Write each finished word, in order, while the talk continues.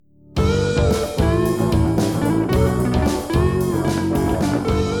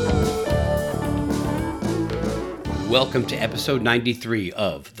Welcome to episode 93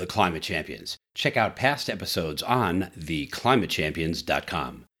 of The Climate Champions. Check out past episodes on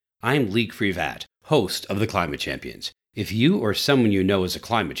theclimatechampions.com. I'm Lee Crevat, host of The Climate Champions. If you or someone you know is a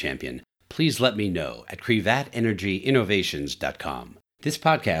climate champion, please let me know at crevatenergyinnovations.com. This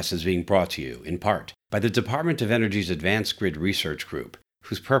podcast is being brought to you, in part, by the Department of Energy's Advanced Grid Research Group,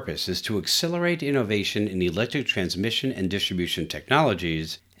 whose purpose is to accelerate innovation in electric transmission and distribution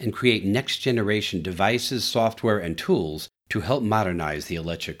technologies and create next-generation devices, software, and tools to help modernize the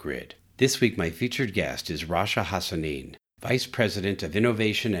electric grid. This week, my featured guest is Rasha Hasaneen, Vice President of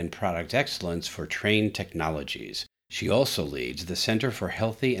Innovation and Product Excellence for Trane Technologies. She also leads the Center for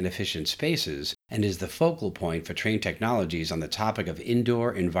Healthy and Efficient Spaces and is the focal point for Trane Technologies on the topic of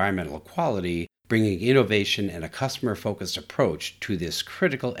indoor environmental quality, bringing innovation and a customer-focused approach to this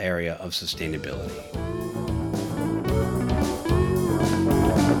critical area of sustainability.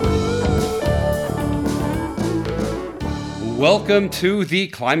 Welcome to the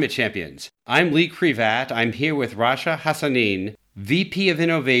Climate Champions. I'm Lee Crevat. I'm here with Rasha Hasaneen, VP of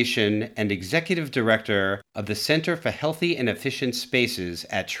Innovation and Executive Director of the Center for Healthy and Efficient Spaces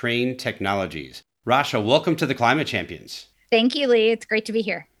at Trane Technologies. Rasha, welcome to the Climate Champions. Thank you, Lee. It's great to be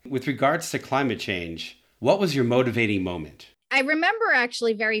here. With regards to climate change, what was your motivating moment? I remember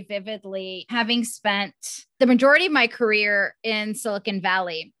actually very vividly having spent the majority of my career in Silicon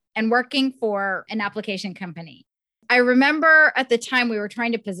Valley and working for an application company. I remember at the time we were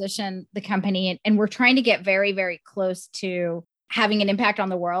trying to position the company and we're trying to get very, very close to having an impact on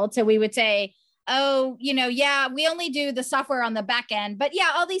the world. So we would say, we only do the software on the back end, but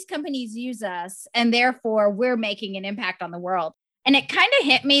all these companies use us and therefore we're making an impact on the world. And it kind of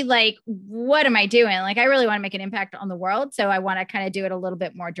hit me like, what am I doing? Like, I really want to make an impact on the world. So I want to kind of do it a little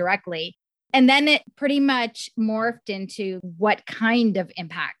bit more directly. And then it pretty much morphed into what kind of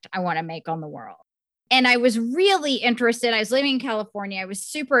impact I want to make on the world. And I was really interested. I was living in California. I was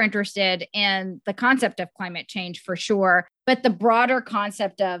super interested in the concept of climate change for sure, but the broader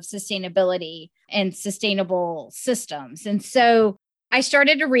concept of sustainability and sustainable systems. And so I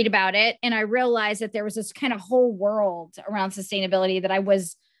started to read about it and I realized that there was this kind of whole world around sustainability that I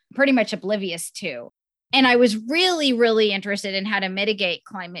was pretty much oblivious to. And I was really, really interested in how to mitigate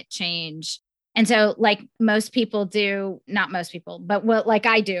climate change. And so like most people do, not most people, but like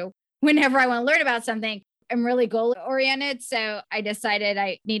I do, whenever I want to learn about something, I'm really goal oriented. So I decided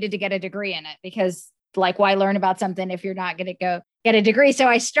I needed to get a degree in it because like, why learn about something if you're not going to go get a degree? So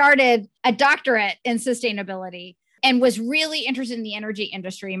I started a doctorate in sustainability and was really interested in the energy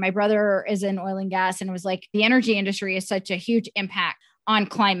industry. My brother is in oil and gas and was like, the energy industry is such a huge impact on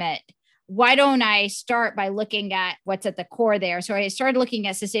climate. Why don't I start by looking at what's at the core there? So I started looking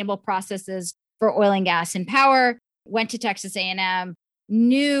at sustainable processes for oil and gas and power, went to Texas A&M,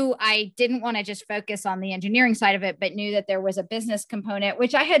 knew I didn't want to just focus on the engineering side of it, but knew that there was a business component,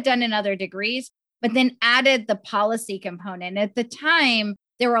 which I had done in other degrees, but then added the policy component. At the time,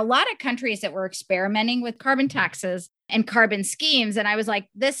 there were a lot of countries that were experimenting with carbon taxes and carbon schemes. And I was like,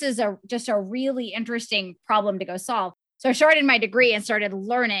 this is just a really interesting problem to go solve. So I started my degree and started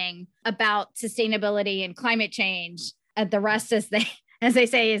learning about sustainability and climate change. The rest, as they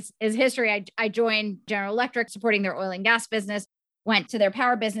say, is history. I joined General Electric supporting their oil and gas business, went to their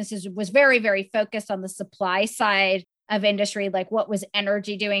power businesses, was very, very focused on the supply side of industry, like what was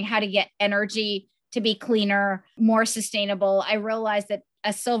energy doing, how to get energy to be cleaner, more sustainable. I realized that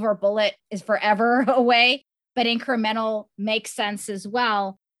a silver bullet is forever away, but incremental makes sense as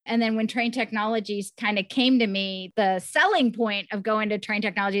well. And then when Trane Technologies kind of came to me, the selling point of going to Trane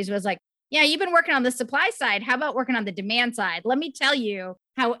Technologies was like, yeah, you've been working on the supply side. How about working on the demand side? Let me tell you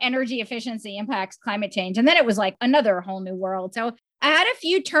how energy efficiency impacts climate change. And then it was like another whole new world. So I had a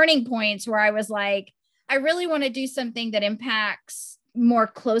few turning points where I was like, I really want to do something that impacts more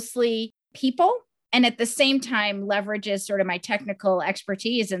closely people and at the same time leverages sort of my technical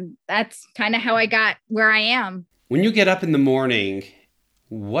expertise. And that's kind of how I got where I am. When you get up in the morning,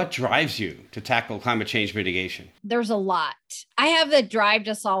 what drives you to tackle climate change mitigation? There's a lot. I have the drive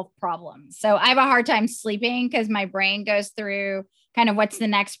to solve problems. So I have a hard time sleeping because my brain goes through kind of what's the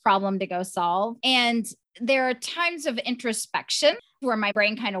next problem to go solve. And there are times of introspection where my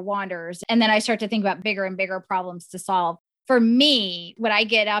brain kind of wanders. And then I start to think about bigger and bigger problems to solve. For me, what I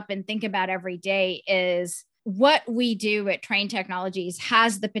get up and think about every day is what we do at Trane Technologies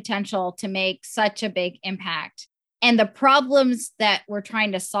has the potential to make such a big impact. And the problems that we're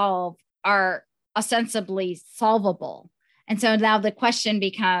trying to solve are ostensibly solvable. And so now the question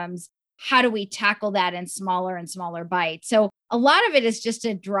becomes, how do we tackle that in smaller and smaller bites? So a lot of it is just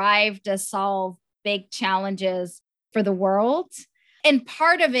a drive to solve big challenges for the world. And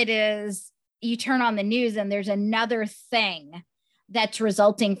part of it is you turn on the news and there's another thing that's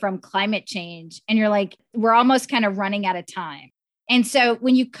resulting from climate change. And you're like, we're almost kind of running out of time. And so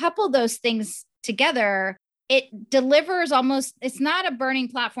when you couple those things together, it delivers almost, it's not a burning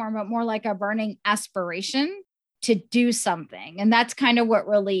platform, but more like a burning aspiration to do something. And that's kind of what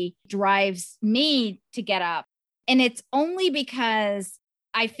really drives me to get up. And it's only because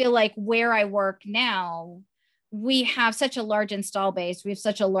I feel like where I work now, we have such a large install base. We have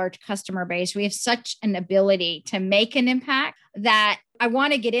such a large customer base. We have such an ability to make an impact that I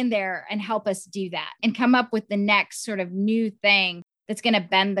want to get in there and help us do that and come up with the next sort of new thing that's going to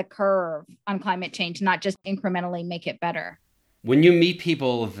bend the curve on climate change, not just incrementally make it better. When you meet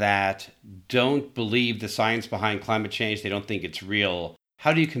people that don't believe the science behind climate change, they don't think it's real,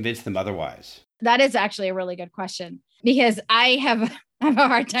 how do you convince them otherwise? That is actually a really good question, because I have a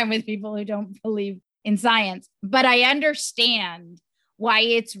hard time with people who don't believe in science, but I understand why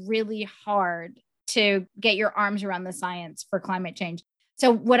it's really hard to get your arms around the science for climate change.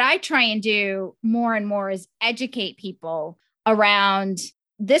 So what I try and do more and more is educate people around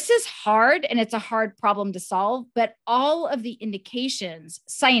this is hard and it's a hard problem to solve, but all of the indications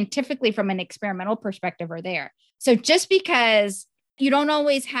scientifically from an experimental perspective are there. So just because you don't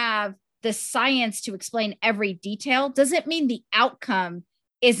always have the science to explain every detail doesn't mean the outcome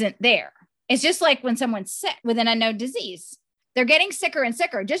isn't there. It's just like when someone's sick with an unknown disease, they're getting sicker and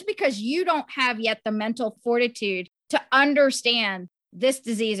sicker. Just because you don't have yet the mental fortitude to understand this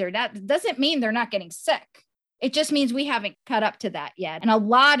disease or that doesn't mean they're not getting sick. It just means we haven't caught up to that yet. And a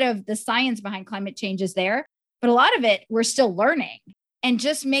lot of the science behind climate change is there, but a lot of it we're still learning, and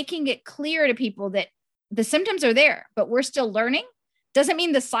just making it clear to people that the symptoms are there, but we're still learning doesn't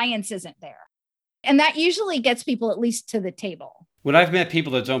mean the science isn't there. And that usually gets people at least to the table. When I've met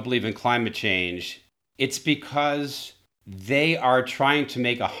people that don't believe in climate change, it's because they are trying to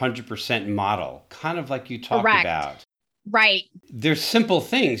make 100% model, kind of like you talked Correct. about. Right. There's simple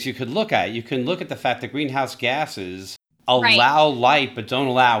things you could look at. You can look at the fact that greenhouse gases allow light but don't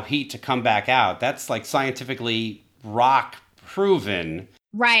allow heat to come back out. That's like scientifically rock proven.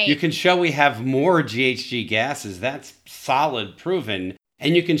 Right. You can show we have more GHG gases. That's solid proven.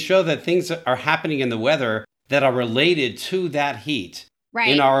 And you can show that things are happening in the weather that are related to that heat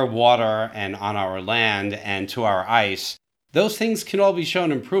in our water and on our land and to our ice. Those things can all be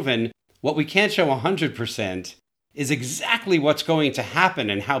shown and proven. What we can't show 100% is exactly what's going to happen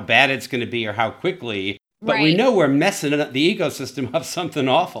and how bad it's going to be or how quickly. But we know we're messing up the ecosystem of something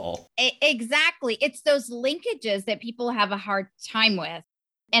awful. Exactly. It's those linkages that people have a hard time with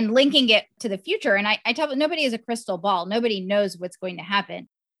and linking it to the future. And I tell them nobody has a crystal ball. Nobody knows what's going to happen.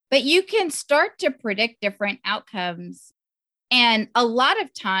 But you can start to predict different outcomes. And a lot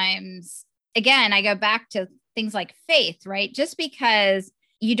of times, again, I go back to things like faith, right? Just because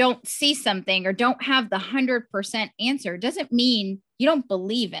you don't see something or don't have the 100% answer doesn't mean you don't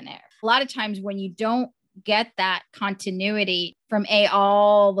believe in it. A lot of times when you don't get that continuity from A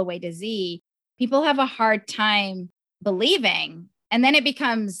all the way to Z, people have a hard time believing. And then it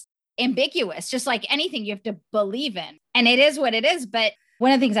becomes ambiguous, just like anything you have to believe in. And it is what it is. But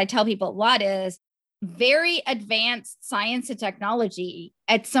one of the things I tell people a lot is very advanced science and technology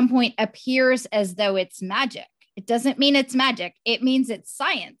at some point appears as though it's magic. It doesn't mean it's magic. It means it's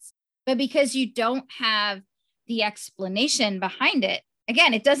science. But because you don't have the explanation behind it,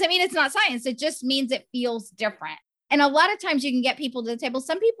 again, it doesn't mean it's not science. It just means it feels different. And a lot of times you can get people to the table.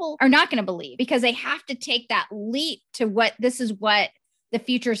 Some people are not going to believe because they have to take that leap to what this is what the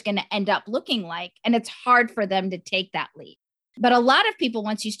future is going to end up looking like. And it's hard for them to take that leap. But a lot of people,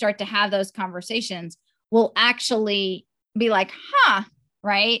 once you start to have those conversations, will actually be like,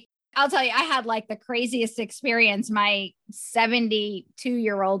 right? I'll tell you, I had like the craziest experience. My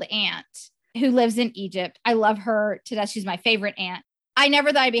 72-year-old aunt who lives in Egypt. I love her to death. She's my favorite aunt. I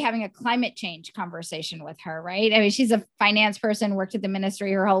never thought I'd be having a climate change conversation with her, right? I mean, she's a finance person, worked at the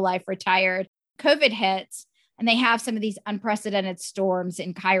ministry her whole life, retired. COVID hits, and they have some of these unprecedented storms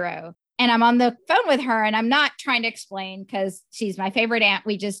in Cairo. And I'm on the phone with her, and I'm not trying to explain because she's my favorite aunt.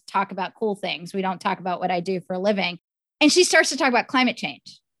 We just talk about cool things. We don't talk about what I do for a living. And she starts to talk about climate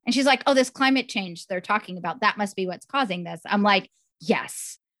change. And she's like, oh, this climate change they're talking about, that must be what's causing this. I'm like,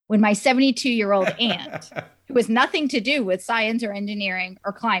 yes. When my 72-year-old aunt, who has nothing to do with science or engineering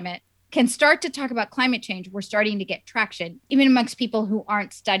or climate, can start to talk about climate change, we're starting to get traction, even amongst people who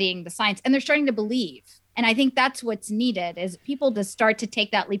aren't studying the science, and they're starting to believe. And I think that's what's needed is people to start to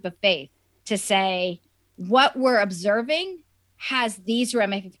take that leap of faith to say, what we're observing has these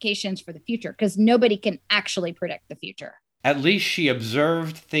ramifications for the future, because nobody can actually predict the future. At least she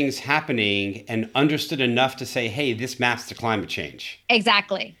observed things happening and understood enough to say, hey, this maps to climate change.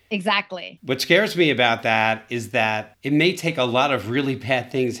 Exactly. Exactly. What scares me about that is that it may take a lot of really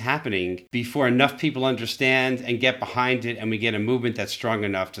bad things happening before enough people understand and get behind it, and we get a movement that's strong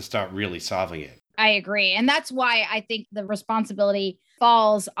enough to start really solving it. I agree. And that's why I think the responsibility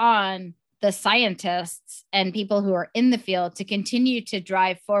falls on the scientists and people who are in the field to continue to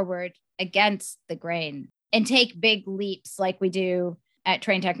drive forward against the grain and take big leaps like we do at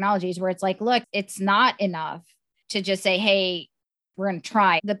Trane Technologies, where it's like, look, it's not enough to just say, hey, we're going to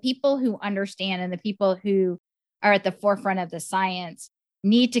try. The people who understand and the people who are at the forefront of the science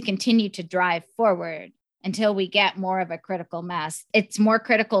need to continue to drive forward until we get more of a critical mass. It's more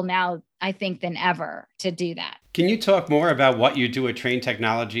critical now, I think, than ever to do that. Can you talk more about what you do at Trane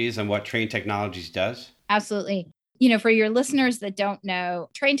Technologies and what Trane Technologies does? Absolutely. For your listeners that don't know,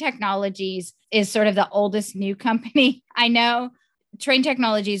 Trane Technologies is sort of the oldest new company I know. Trane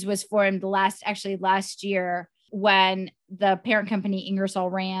Technologies was formed last year when the parent company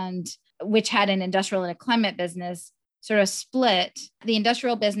Ingersoll Rand, which had an industrial and a climate business, sort of split. The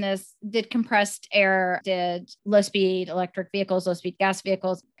industrial business did compressed air, did low-speed electric vehicles, low-speed gas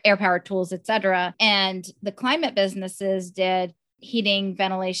vehicles, air-powered tools, et cetera. And the climate businesses did heating,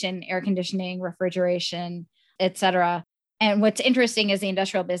 ventilation, air conditioning, refrigeration, et cetera. And what's interesting is the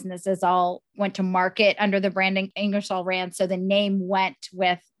industrial businesses all went to market under the branding Ingersoll Rand. So the name went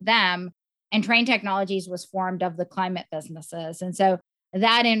with them. And Trane Technologies was formed of the climate businesses. And so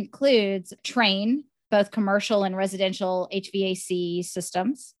that includes Trane, both commercial and residential HVAC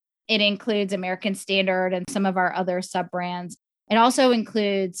systems. It includes American Standard and some of our other sub-brands. It also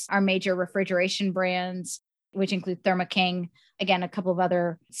includes our major refrigeration brands, which include Thermo King, again, a couple of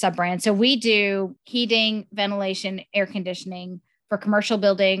other sub-brands. So we do heating, ventilation, air conditioning for commercial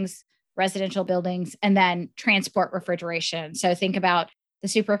buildings, residential buildings, and then transport refrigeration. So think about the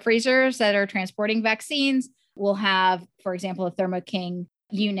super freezers that are transporting vaccines. We'll have, for example, a Thermo King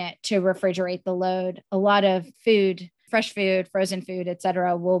unit to refrigerate the load. A lot of food, fresh food, frozen food, et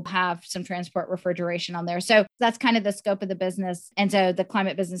cetera, will have some transport refrigeration on there. So that's kind of the scope of the business. And so the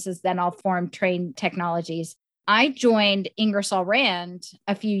climate businesses then all formed Trane Technologies. I joined Ingersoll Rand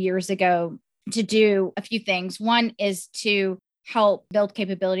a few years ago to do a few things. One is to help build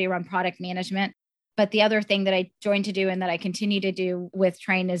capability around product management. But the other thing that I joined to do and that I continue to do with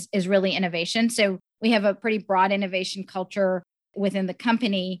Trane is really innovation. So we have a pretty broad innovation culture within the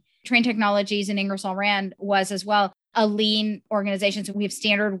company. Trane Technologies and Ingersoll Rand was as well a lean organization. So we have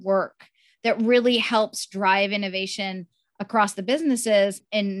standard work that really helps drive innovation across the businesses,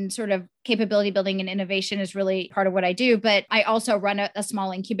 and sort of capability building and innovation is really part of what I do. But I also run a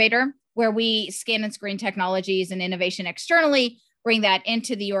small incubator where we scan and screen technologies and innovation externally, bring that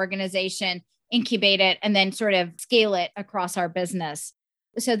into the organization, incubate it, and then sort of scale it across our business.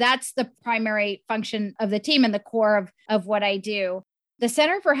 So that's the primary function of the team and the core of what I do. The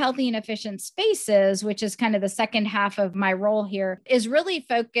Center for Healthy and Efficient Spaces, which is kind of the second half of my role here, is really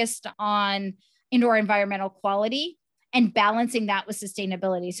focused on indoor environmental quality and balancing that with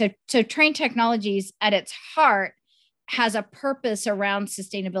sustainability. So Trane Technologies at its heart has a purpose around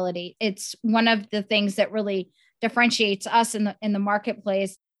sustainability. It's one of the things that really differentiates us in the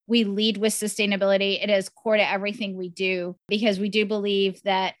marketplace. We lead with sustainability. It is core to everything we do because we do believe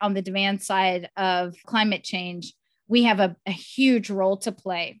that on the demand side of climate change, we have a huge role to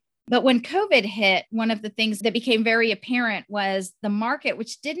play. But when COVID hit, one of the things that became very apparent was the market,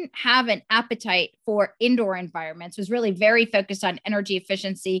 which didn't have an appetite for indoor environments, was really very focused on energy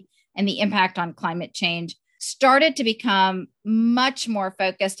efficiency and the impact on climate change, started to become much more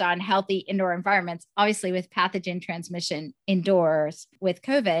focused on healthy indoor environments, obviously with pathogen transmission indoors with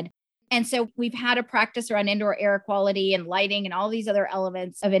COVID. And so we've had a practice around indoor air quality and lighting and all these other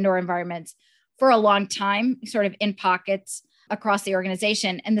elements of indoor environments for a long time, sort of in pockets across the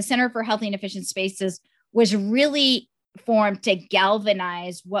organization. And the Center for Healthy and Efficient Spaces was really formed to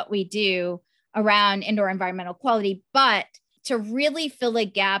galvanize what we do around indoor environmental quality, but to really fill a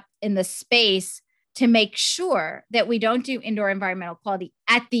gap in the space to make sure that we don't do indoor environmental quality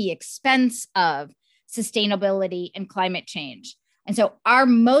at the expense of sustainability and climate change. And so our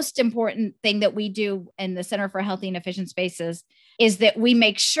most important thing that we do in the Center for Healthy and Efficient Spaces is that we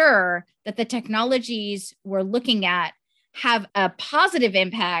make sure that the technologies we're looking at have a positive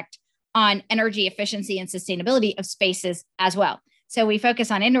impact on energy efficiency and sustainability of spaces as well. So we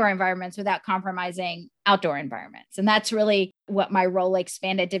focus on indoor environments without compromising outdoor environments. And that's really what my role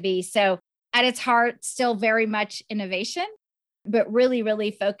expanded to be. So at its heart, still very much innovation, but really,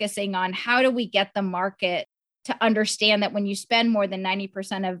 really focusing on how do we get the market to understand that when you spend more than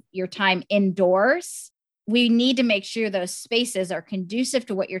 90% of your time indoors, we need to make sure those spaces are conducive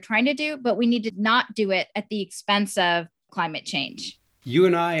to what you're trying to do, but we need to not do it at the expense of climate change. You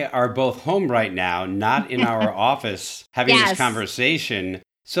and I are both home right now, not in our office, having this Yes. conversation.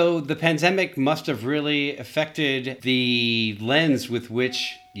 So the pandemic must have really affected the lens with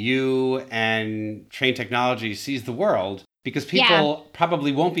which you and Trane Technology sees the world, because people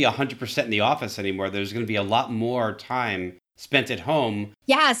probably won't be 100% in the office anymore. There's going to be a lot more time spent at home.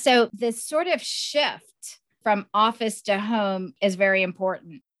 Yeah. So this sort of shift from office to home is very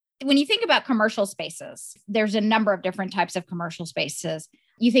important. When you think about commercial spaces, there's a number of different types of commercial spaces.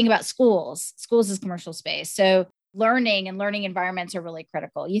 You think about schools. Schools is commercial space. So learning and learning environments are really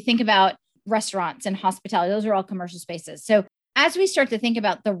critical. You think about restaurants and hospitality. Those are all commercial spaces. So as we start to think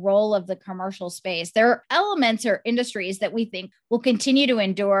about the role of the commercial space, there are elements or industries that we think will continue to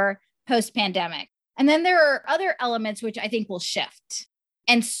endure post-pandemic. And then there are other elements which I think will shift.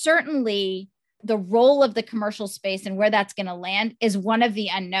 And certainly the role of the commercial space and where that's going to land is one of the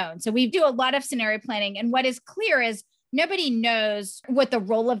unknowns. So we do a lot of scenario planning. And what is clear is nobody knows what the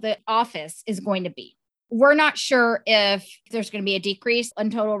role of the office is going to be. We're not sure if there's going to be a decrease in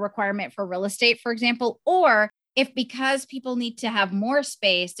total requirement for real estate, for example, or if because people need to have more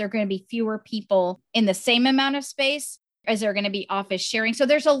space, there are going to be fewer people in the same amount of space as there are going to be office sharing. So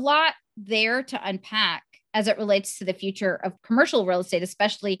there's a lot there to unpack as it relates to the future of commercial real estate,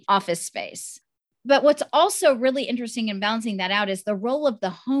 especially office space. But what's also really interesting in balancing that out is the role of the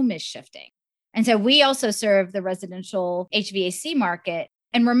home is shifting. And so we also serve the residential HVAC market.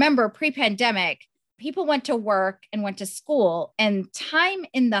 And remember, pre-pandemic, people went to work and went to school, and time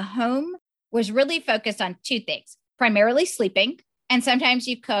in the home was really focused on two things, primarily sleeping, and sometimes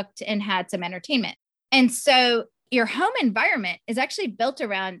you cooked and had some entertainment. And so your home environment is actually built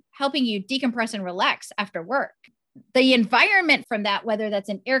around helping you decompress and relax after work. The environment from that, whether that's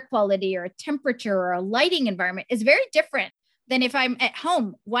an air quality or a temperature or a lighting environment, is very different than if I'm at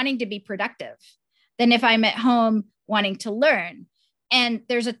home wanting to be productive, than if I'm at home wanting to learn. And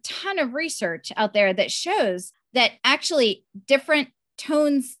there's a ton of research out there that shows that actually different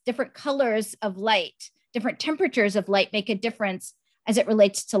tones, different colors of light, different temperatures of light make a difference as it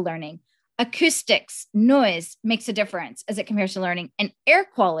relates to learning. Acoustics, noise makes a difference as it compares to learning, and air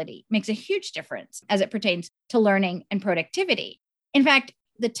quality makes a huge difference as it pertains to learning and productivity. In fact,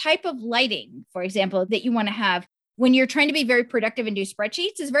 the type of lighting, for example, that you want to have when you're trying to be very productive and do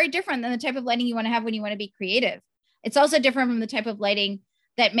spreadsheets is very different than the type of lighting you want to have when you want to be creative. It's also different from the type of lighting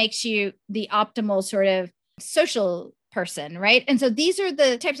that makes you the optimal sort of social person, right? And so these are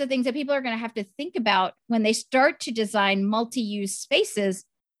the types of things that people are going to have to think about when they start to design multi-use spaces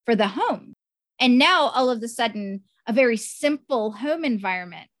for the home. And now all of a sudden, a very simple home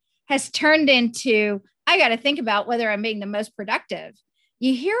environment has turned into, I got to think about whether I'm being the most productive.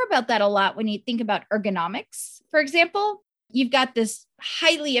 You hear about that a lot when you think about ergonomics. For example, you've got this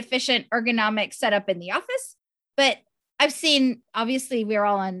highly efficient ergonomic setup in the office, but I've seen, obviously we're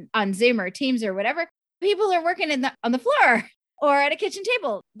all on Zoom or Teams or whatever, people are working on the floor or at a kitchen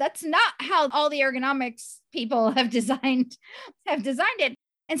table. That's not how all the ergonomics people have designed it.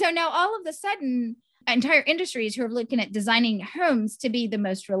 And so now all of a sudden, entire industries who are looking at designing homes to be the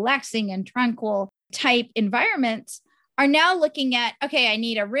most relaxing and tranquil type environments are now looking at, okay, I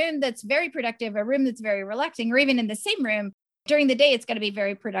need a room that's very productive, a room that's very relaxing, or even in the same room, during the day, it's got to be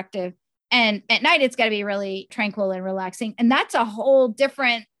very productive. And at night, it's got to be really tranquil and relaxing. And that's a whole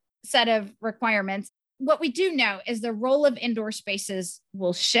different set of requirements. What we do know is the role of indoor spaces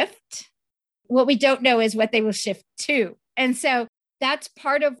will shift. What we don't know is what they will shift to. And so that's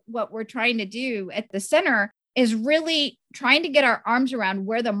part of what we're trying to do at the center is really trying to get our arms around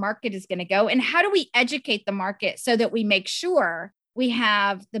where the market is going to go and how do we educate the market so that we make sure we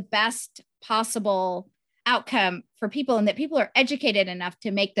have the best possible outcome for people and that people are educated enough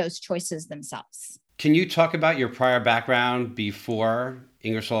to make those choices themselves. Can you talk about your prior background before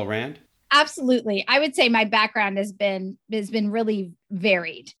Ingersoll Rand? Absolutely. I would say my background has been really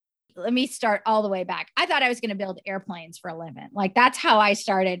varied. Let me start all the way back. I thought I was going to build airplanes for a living. Like that's how I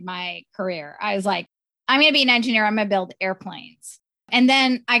started my career. I was like, I'm going to be an engineer. I'm going to build airplanes. And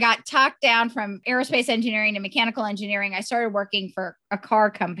then I got talked down from aerospace engineering to mechanical engineering. I started working for a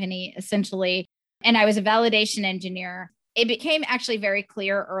car company essentially, and I was a validation engineer. It became actually very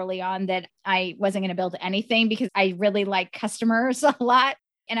clear early on that I wasn't going to build anything because I really like customers a lot.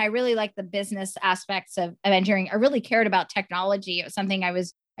 And I really like the business aspects of engineering. I really cared about technology. It was something I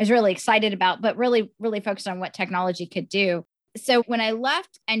was really excited about, but really, really focused on what technology could do. So when I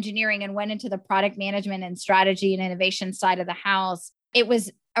left engineering and went into the product management and strategy and innovation side of the house, it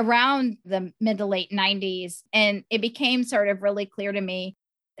was around the mid to late 90s. And it became sort of really clear to me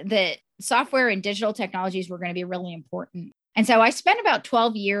that software and digital technologies were going to be really important. And so I spent about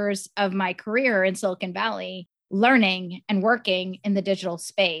 12 years of my career in Silicon Valley learning and working in the digital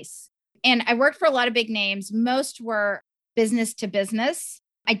space. And I worked for a lot of big names. Most were business to business.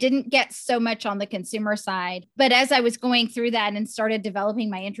 I didn't get so much on the consumer side. But as I was going through that and started developing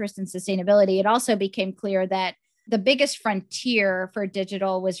my interest in sustainability, it also became clear that the biggest frontier for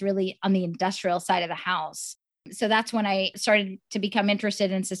digital was really on the industrial side of the house. So that's when I started to become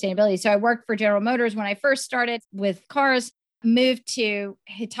interested in sustainability. So I worked for General Motors when I first started with cars, moved to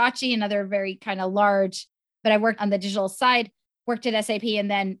Hitachi, another very kind of large, but I worked on the digital side, worked at SAP, and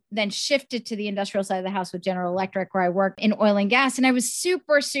then shifted to the industrial side of the house with General Electric, where I worked in oil and gas. And I was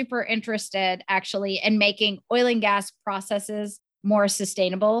super, super interested actually in making oil and gas processes more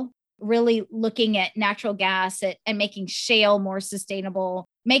sustainable, really looking at natural gas and making shale more sustainable,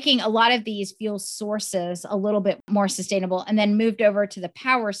 making a lot of these fuel sources a little bit more sustainable, and then moved over to the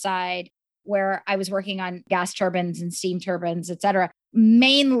power side where I was working on gas turbines and steam turbines, et cetera.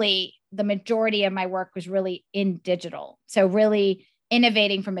 Mainly, the majority of my work was really in digital. So really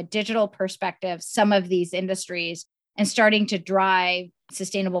innovating from a digital perspective, some of these industries, and starting to drive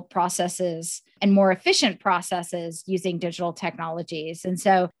sustainable processes and more efficient processes using digital technologies. And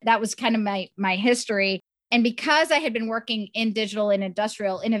so that was kind of my history. And because I had been working in digital and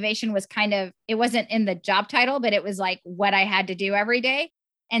industrial, innovation was it wasn't in the job title, but it was like what I had to do every day.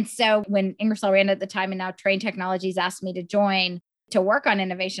 And so when Ingersoll Rand at the time and now Trane Technologies asked me to join to work on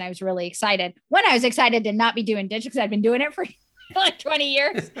innovation, I was really excited. One, I was excited to not be doing digital because I'd been doing it for like 20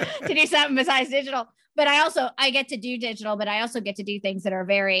 years to do something besides digital. But I get to do digital, but I also get to do things that are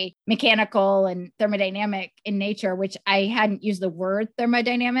very mechanical and thermodynamic in nature, which I hadn't used the word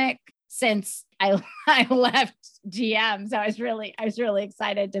thermodynamic since I left GM. So I was really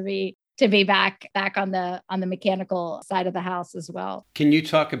excited to be back on the mechanical side of the house as well. Can you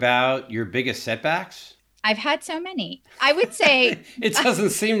talk about your biggest setbacks? I've had so many. I would say it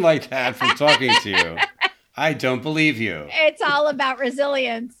doesn't seem like that from talking to you. I don't believe you. It's all about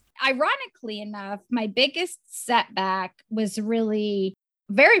resilience. Ironically enough, my biggest setback was really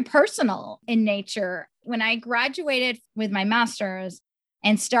very personal in nature. When I graduated with my master's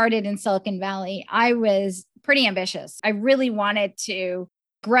and started in Silicon Valley, I was pretty ambitious. I really wanted to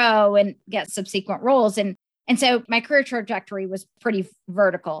grow and get subsequent roles. And so my career trajectory was pretty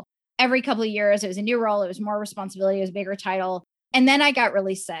vertical. Every couple of years, it was a new role. It was more responsibility. It was a bigger title. And then I got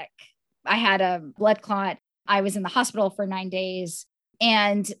really sick. I had a blood clot. I was in the hospital for 9 days.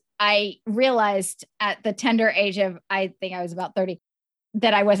 And I realized at the tender age of, I think I was about 30,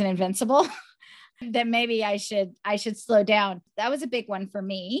 that I wasn't invincible, that maybe I should slow down. That was a big one for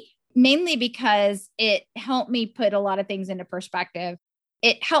me, mainly because it helped me put a lot of things into perspective.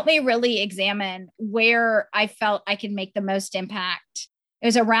 It helped me really examine where I felt I could make the most impact. It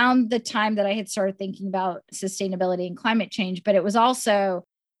was around the time that I had started thinking about sustainability and climate change, but it was also,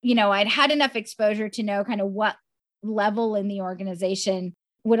 I'd had enough exposure to know kind of what level in the organization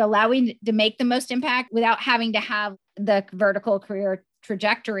would allow me to make the most impact without having to have the vertical career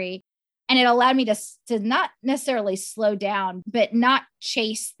trajectory. And it allowed me to not necessarily slow down, but not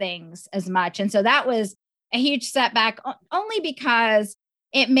chase things as much. And so that was a huge setback only because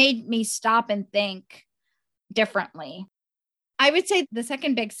it made me stop and think differently. I would say the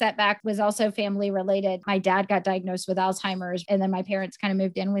second big setback was also family related. My dad got diagnosed with Alzheimer's, and then my parents kind of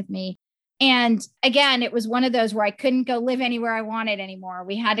moved in with me. And again, it was one of those where I couldn't go live anywhere I wanted anymore.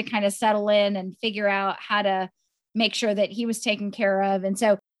 We had to kind of settle in and figure out how to make sure that he was taken care of. And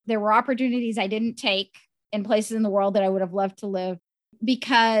so there were opportunities I didn't take in places in the world that I would have loved to live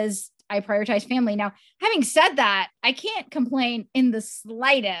because I prioritized family. Now, having said that, I can't complain in the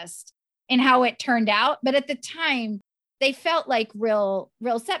slightest in how it turned out. But at the time, they felt like real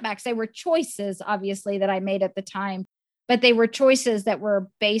setbacks. They were choices, obviously, that I made at the time. But they were choices that were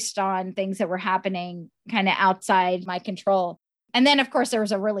based on things that were happening kind of outside my control. And then, of course, there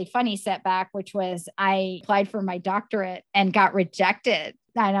was a really funny setback, which was I applied for my doctorate and got rejected.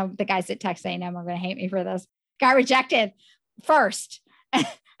 I know the guys at Texas A&M are going to hate me for this. Got rejected first.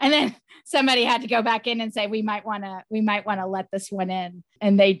 And then somebody had to go back in and say, we might want to let this one in.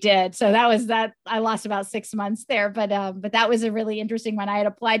 And they did. So that was that. I lost about 6 months there. But that was a really interesting one. I had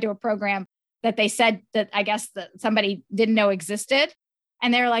applied to a program that they said that I guess that somebody didn't know existed.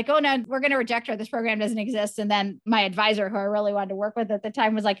 And they were like, oh, no, we're going to reject her. This program doesn't exist. And then my advisor, who I really wanted to work with at the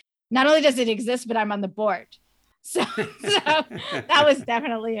time, was like, not only does it exist, but I'm on the board. So that was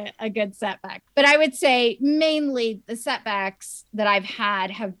definitely a good setback. But I would say mainly the setbacks that I've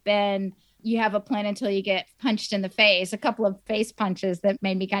had have been, you have a plan until you get punched in the face, a couple of face punches that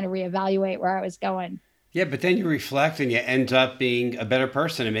made me kind of reevaluate where I was going. Yeah, but then you reflect and you end up being a better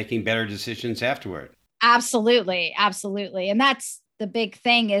person and making better decisions afterward. Absolutely. Absolutely. And that's the big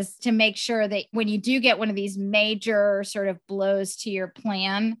thing, is to make sure that when you do get one of these major sort of blows to your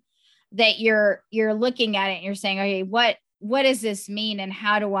plan, that you're looking at it and you're saying, okay, what does this mean? And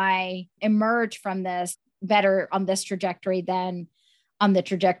how do I emerge from this better on this trajectory than on the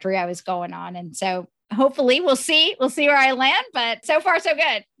trajectory I was going on? And so hopefully we'll see where I land, but so far so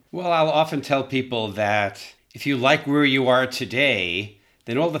good. Well, I'll often tell people that if you like where you are today,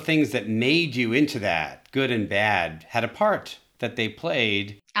 then all the things that made you into that, good and bad, had a part that they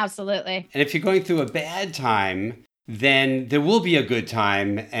played. Absolutely. And if you're going through a bad time, then there will be a good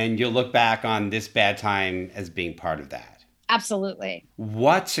time, and you'll look back on this bad time as being part of that. Absolutely.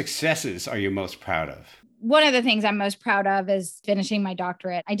 What successes are you most proud of? One of the things I'm most proud of is finishing my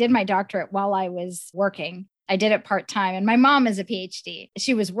doctorate. I did my doctorate while I was working. I did it part-time, and my mom is a PhD.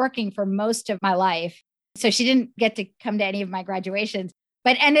 She was working for most of my life, so she didn't get to come to any of my graduations,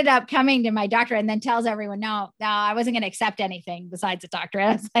 but ended up coming to my doctorate and then tells everyone, no, I wasn't going to accept anything besides a doctorate.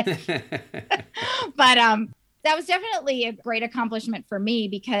 I was like, but that was definitely a great accomplishment for me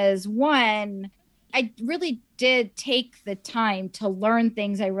because, one, I really did take the time to learn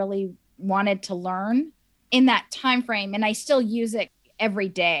things I really wanted to learn in that time frame, and I still use it every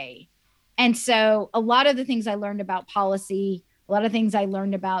day. And so a lot of the things I learned about policy, a lot of things I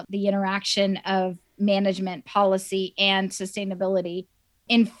learned about the interaction of management, policy, and sustainability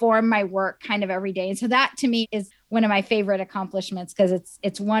inform my work kind of every day. And so that to me is one of my favorite accomplishments, because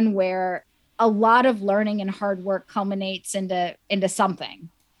it's one where a lot of learning and hard work culminates into something.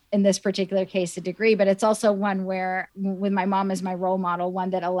 In this particular case, a degree, but it's also one where, with my mom as my role model,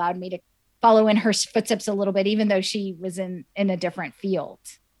 one that allowed me to follow in her footsteps a little bit, even though she was in a different field.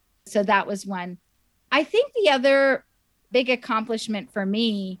 So that was one. I think the other big accomplishment for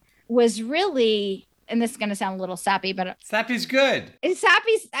me was really, and this is going to sound a little sappy, but Sappy's good. I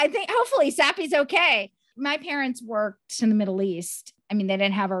think hopefully sappy's okay. My parents worked in the Middle East. I mean, they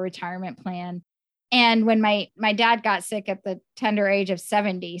didn't have a retirement plan. And when my dad got sick at the tender age of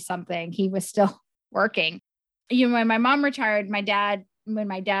 70 something, he was still working. When my mom retired, when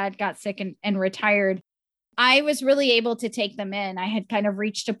my dad got sick and retired, I was really able to take them in. I had kind of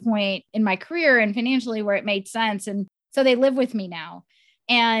reached a point in my career and financially where it made sense. And so they live with me now.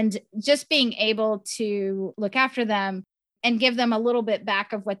 And just being able to look after them and give them a little bit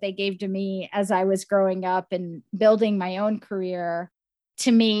back of what they gave to me as I was growing up and building my own career,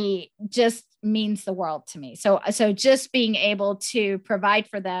 to me, just means the world to me. So just being able to provide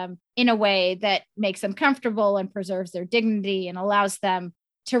for them in a way that makes them comfortable and preserves their dignity and allows them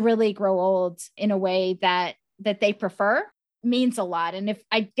to really grow old in a way that they prefer means a lot. And if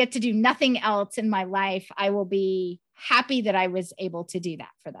I get to do nothing else in my life, I will be happy that I was able to do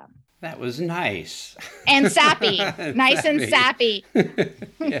that for them. That was nice. And sappy. Nice and sappy.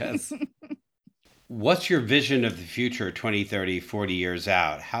 Yes. What's your vision of the future 20, 30, 40 years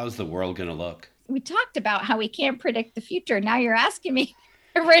out? How's the world going to look? We talked about how we can't predict the future. Now you're asking me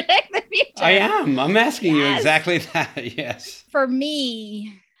to predict the future. I am. I'm asking you exactly that. Yes. For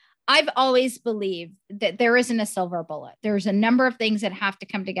me, I've always believed that there isn't a silver bullet. There's a number of things that have to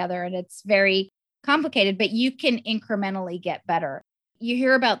come together, and it's very complicated, but you can incrementally get better. You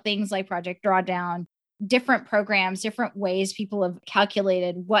hear about things like Project Drawdown, different programs, different ways people have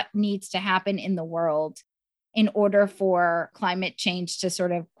calculated what needs to happen in the world in order for climate change to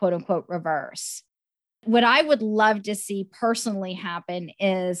sort of quote unquote reverse. What I would love to see personally happen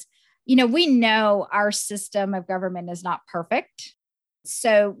is, we know our system of government is not perfect.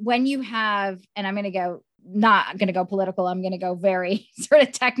 So when you have, and not going to go political, I'm going to go very sort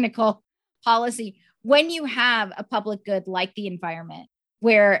of technical policy. When you have a public good like the environment,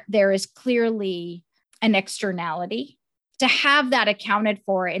 where there is clearly an externality, to have that accounted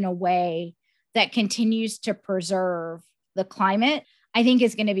for in a way that continues to preserve the climate, I think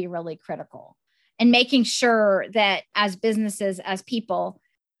is going to be really critical. And making sure that as businesses, as people,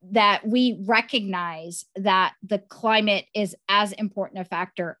 that we recognize that the climate is as important a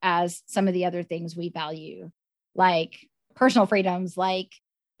factor as some of the other things we value, like personal freedoms, like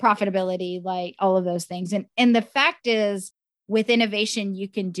profitability, like all of those things. And the fact is, with innovation, you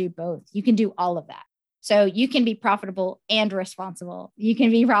can do both. You can do all of that. So you can be profitable and responsible. You can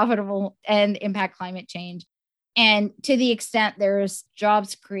be profitable and impact climate change. And to the extent there's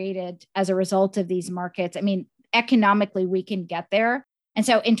jobs created as a result of these markets, I mean, economically, we can get there. And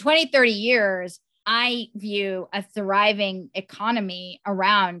so in 20, 30 years, I view a thriving economy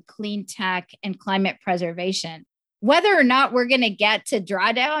around clean tech and climate preservation. Whether or not we're going to get to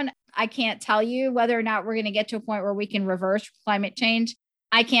drawdown, I can't tell you. Whether or not we're going to get to a point where we can reverse climate change,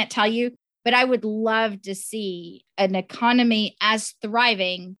 I can't tell you. But I would love to see an economy as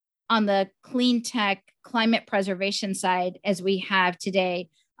thriving on the clean tech climate preservation side as we have today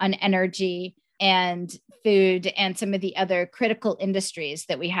on energy and food and some of the other critical industries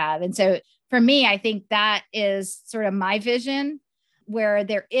that we have. And so for me, I think that is sort of my vision, where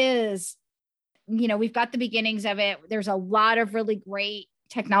there is, we've got the beginnings of it. There's a lot of really great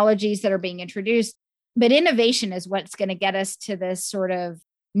technologies that are being introduced, but innovation is what's going to get us to this sort of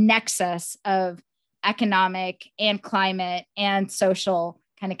nexus of economic and climate and social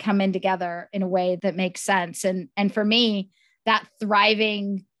kind of coming together in a way that makes sense. And for me, that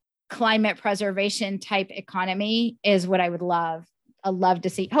thriving climate preservation type economy is what I would love. I'd love to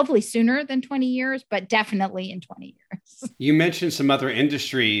see, hopefully sooner than 20 years, but definitely in 20 years. You mentioned some other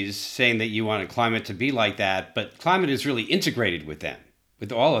industries saying that you want a climate to be like that, but climate is really integrated with them,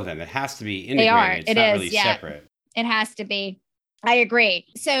 with all of them. It has to be integrated. They are. It's not really separate. It has to be. I agree.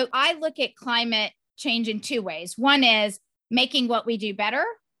 So I look at climate change in two ways. One is making what we do better.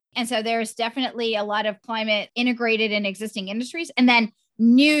 And so there's definitely a lot of climate integrated in existing industries, and then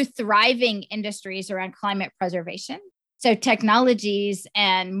new thriving industries around climate preservation. So technologies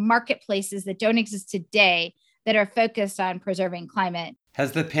and marketplaces that don't exist today that are focused on preserving climate.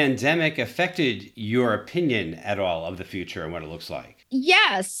 Has the pandemic affected your opinion at all of the future and what it looks like?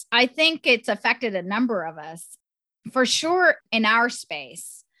 Yes, I think it's affected a number of us. For sure, in our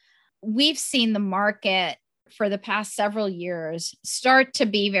space, we've seen the market for the past several years start to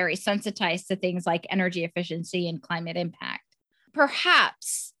be very sensitized to things like energy efficiency and climate impact,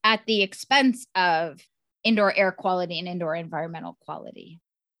 perhaps at the expense of indoor air quality and indoor environmental quality.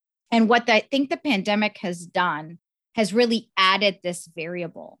 And what I think the pandemic has done has really added this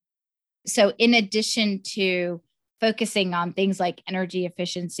variable. So in addition to focusing on things like energy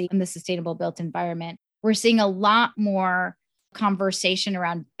efficiency and the sustainable built environment, we're seeing a lot more conversation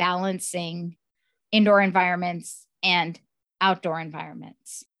around balancing indoor environments and outdoor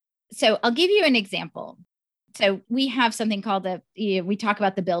environments. So I'll give you an example. So we have something called we talk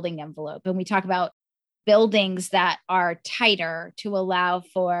about the building envelope, and we talk about buildings that are tighter to allow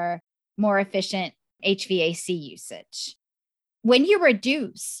for more efficient HVAC usage. When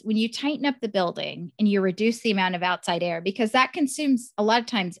you tighten up the building and you reduce the amount of outside air, because that consumes a lot of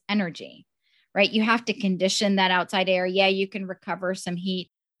times energy, right? You have to condition that outside air. Yeah, you can recover some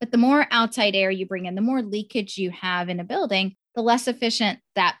heat, but the more outside air you bring in, the more leakage you have in a building, the less efficient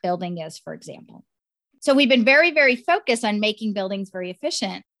that building is, for example. So we've been very, very focused on making buildings very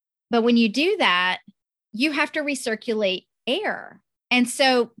efficient. But when you do that, you have to recirculate air. And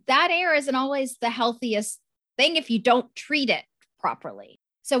so that air isn't always the healthiest thing if you don't treat it properly.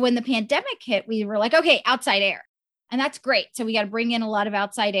 So when the pandemic hit, we were like, okay, outside air. And that's great. So we got to bring in a lot of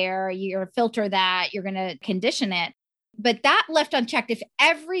outside air. You're going to filter that. You're going to condition it. But that left unchecked, if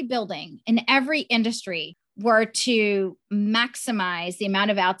every building in every industry were to maximize the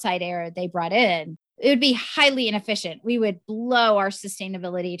amount of outside air they brought in, it would be highly inefficient. We would blow our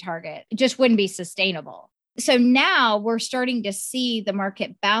sustainability target. It just wouldn't be sustainable. So now we're starting to see the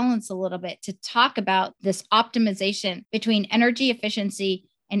market balance a little bit to talk about this optimization between energy efficiency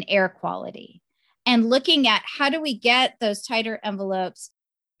and air quality, and looking at how do we get those tighter envelopes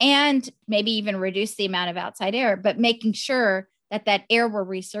and maybe even reduce the amount of outside air, but making sure that that air we're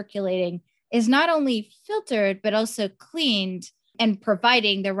recirculating is not only filtered, but also cleaned and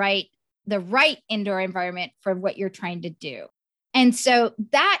providing the right indoor environment for what you're trying to do. And so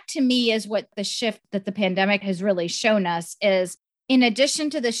that to me is what the shift that the pandemic has really shown us is, in addition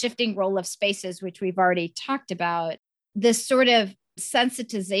to the shifting role of spaces, which we've already talked about, this sort of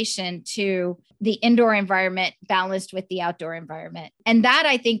sensitization to the indoor environment balanced with the outdoor environment. And that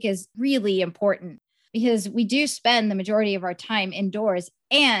I think is really important, because we do spend the majority of our time indoors.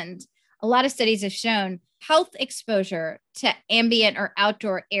 And a lot of studies have shown health exposure to ambient or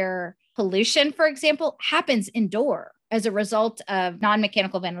outdoor air pollution, for example, happens indoor as a result of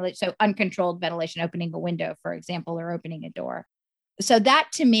non-mechanical ventilation. So uncontrolled ventilation, opening a window, for example, or opening a door. So that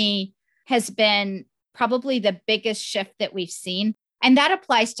to me has been probably the biggest shift that we've seen. And that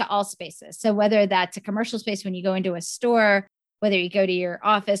applies to all spaces. So whether that's a commercial space, when you go into a store, whether you go to your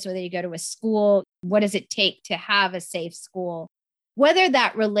office, whether you go to a school, what does it take to have a safe school? Whether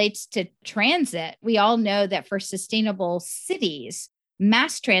that relates to transit, we all know that for sustainable cities,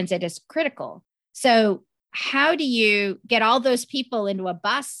 mass transit is critical. So how do you get all those people into a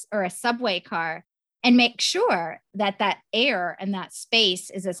bus or a subway car and make sure that that air and that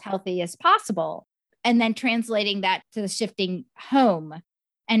space is as healthy as possible? And then translating that to the shifting home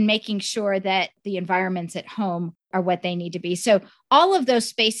and making sure that the environments at home are what they need to be. So all of those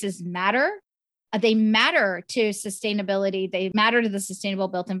spaces matter. They matter to sustainability. They matter to the sustainable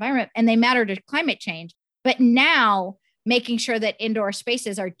built environment, and they matter to climate change. But now making sure that indoor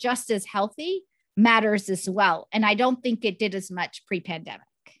spaces are just as healthy matters as well. And I don't think it did as much pre-pandemic.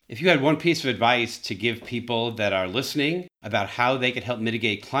 If you had one piece of advice to give people that are listening about how they could help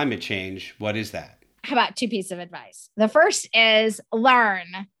mitigate climate change, what is that? How about two pieces of advice? The first is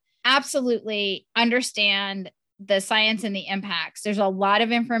learn. Absolutely understand the science and the impacts. There's a lot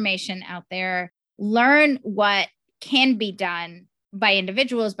of information out there. Learn what can be done by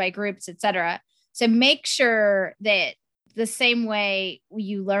individuals, by groups, et cetera. So make sure that the same way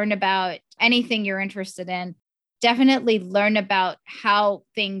you learn about anything you're interested in, definitely learn about how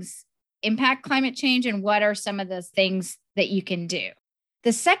things impact climate change and what are some of those things that you can do.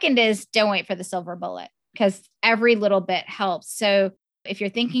 The second is don't wait for the silver bullet, because every little bit helps. So if you're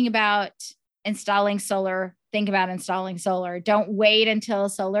thinking about installing solar, think about installing solar. Don't wait until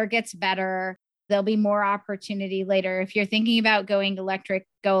solar gets better. There'll be more opportunity later. If you're thinking about going electric,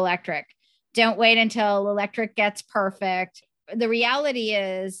 go electric. Don't wait until electric gets perfect. The reality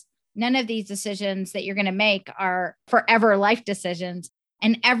is none of these decisions that you're going to make are forever life decisions.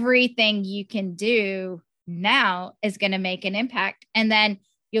 And everything you can do now is going to make an impact. And then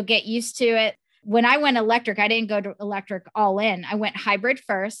you'll get used to it. When I went electric, I didn't go to electric all in. I went hybrid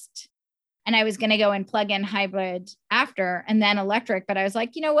first, and I was going to go and plug in hybrid after, and then electric. But I was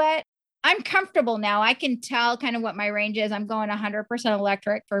like, you know what? I'm comfortable now. I can tell kind of what my range is. I'm going 100%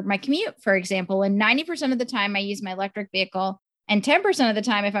 electric for my commute, for example. And 90% of the time I use my electric vehicle. And 10% of the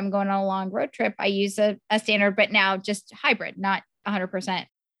time, if I'm going on a long road trip, I use a standard, but now just hybrid, not 100%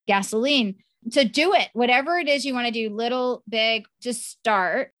 gasoline. So do it. Whatever it is you want to do, little, big, just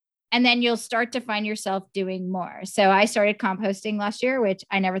start. And then you'll start to find yourself doing more. So I started composting last year, which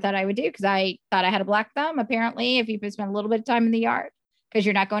I never thought I would do because I thought I had a black thumb. Apparently, if you spend a little bit of time in the yard because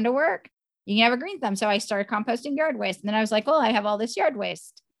you're not going to work, you can have a green thumb. So I started composting yard waste. And then I was like, well, I have all this yard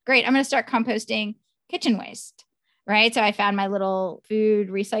waste. Great. I'm going to start composting kitchen waste. Right. So I found my little food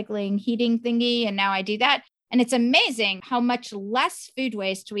recycling heating thingy. And now I do that. And it's amazing how much less food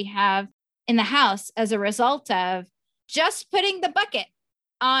waste we have in the house as a result of just putting the bucket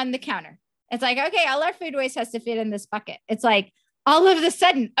on the counter. It's like, okay, all our food waste has to fit in this bucket. It's like all of a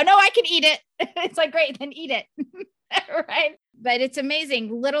sudden, oh no, I can eat it. It's like, great, then eat it. Right. But it's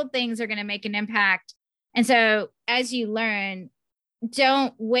amazing. Little things are going to make an impact. And so as you learn,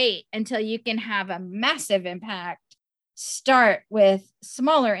 don't wait until you can have a massive impact. Start with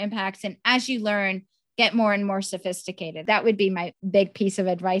smaller impacts. And as you learn, get more and more sophisticated. That would be my big piece of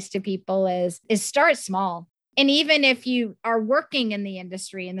advice to people is start small. And even if you are working in the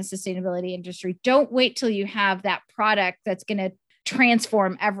industry, in the sustainability industry, don't wait till you have that product that's going to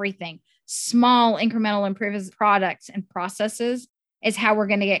transform everything. Small incremental improvements, products and processes is how we're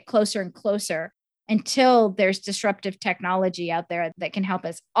going to get closer and closer until there's disruptive technology out there that can help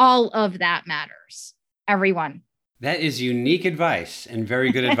us. All of that matters. Everyone. That is unique advice and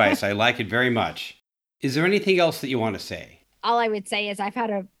very good advice. I like it very much. Is there anything else that you want to say? All I would say is I've had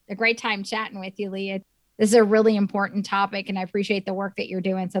a great time chatting with you, Leah. This is a really important topic, and I appreciate the work that you're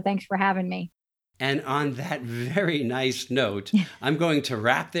doing. So thanks for having me. And on that very nice note, I'm going to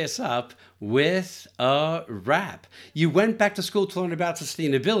wrap this up with a rap. You went back to school to learn about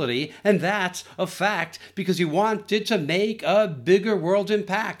sustainability, and that's a fact because you wanted to make a bigger world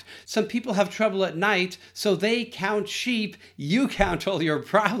impact. Some people have trouble at night, so they count sheep. You count all your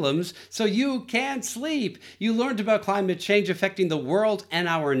problems, so you can't sleep. You learned about climate change affecting the world and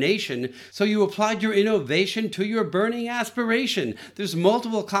our nation, so you applied your innovation to your burning aspiration. There's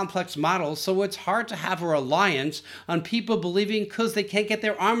multiple complex models, so it's hard to have a reliance on people believing because they can't get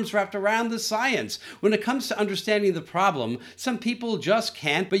their arms wrapped around the science. When it comes to understanding the problem, some people just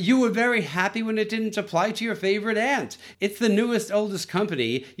can't, but you were very happy when it didn't apply to your favorite ant. It's the newest, oldest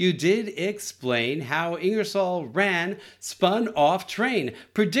company. You did explain how Ingersoll Rand spun off Trane.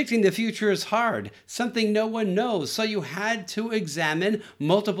 Predicting the future is hard, something no one knows, so you had to examine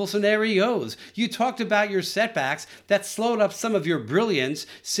multiple scenarios. You talked about your setbacks that slowed up some of your brilliance,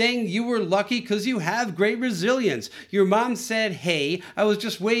 saying you were lucky because you have great resilience. Your mom said, hey, I was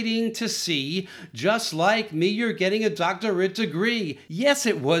just waiting to see. Just like me, you're getting a doctorate degree. Yes,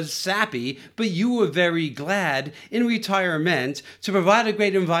 it was sappy, but you were very glad in retirement to provide a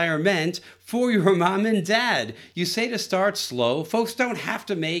great environment for your mom and dad. You say to start slow. Folks don't have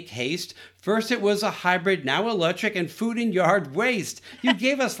to make haste. First it was a hybrid, now electric, and food and yard waste. You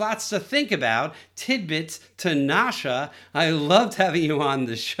gave us lots to think about. Tidbits to Rasha. I loved having you on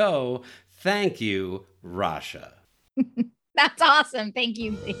the show. Thank you, Rasha. That's awesome. Thank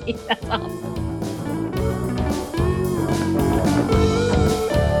you, Lee. That's awesome.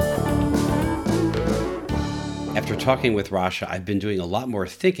 talking with Rasha, I've been doing a lot more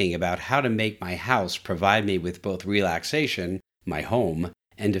thinking about how to make my house provide me with both relaxation, my home,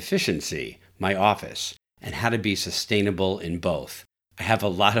 and efficiency, my office, and how to be sustainable in both. I have a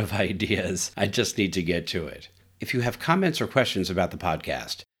lot of ideas. I just need to get to it. If you have comments or questions about the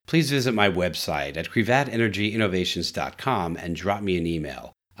podcast, please visit my website at crevatenergyinnovations.com and drop me an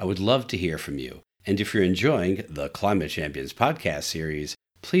email. I would love to hear from you. And if you're enjoying the Climate Champions podcast series,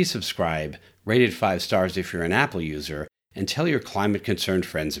 please subscribe, rate it 5 stars if you're an Apple user, and tell your climate-concerned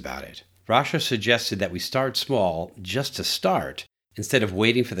friends about it. Rasha suggested that we start small just to start, instead of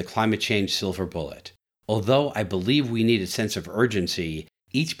waiting for the climate change silver bullet. Although I believe we need a sense of urgency,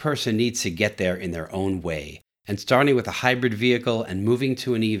 each person needs to get there in their own way. And starting with a hybrid vehicle and moving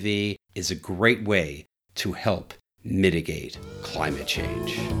to an EV is a great way to help mitigate climate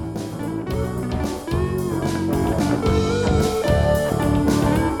change.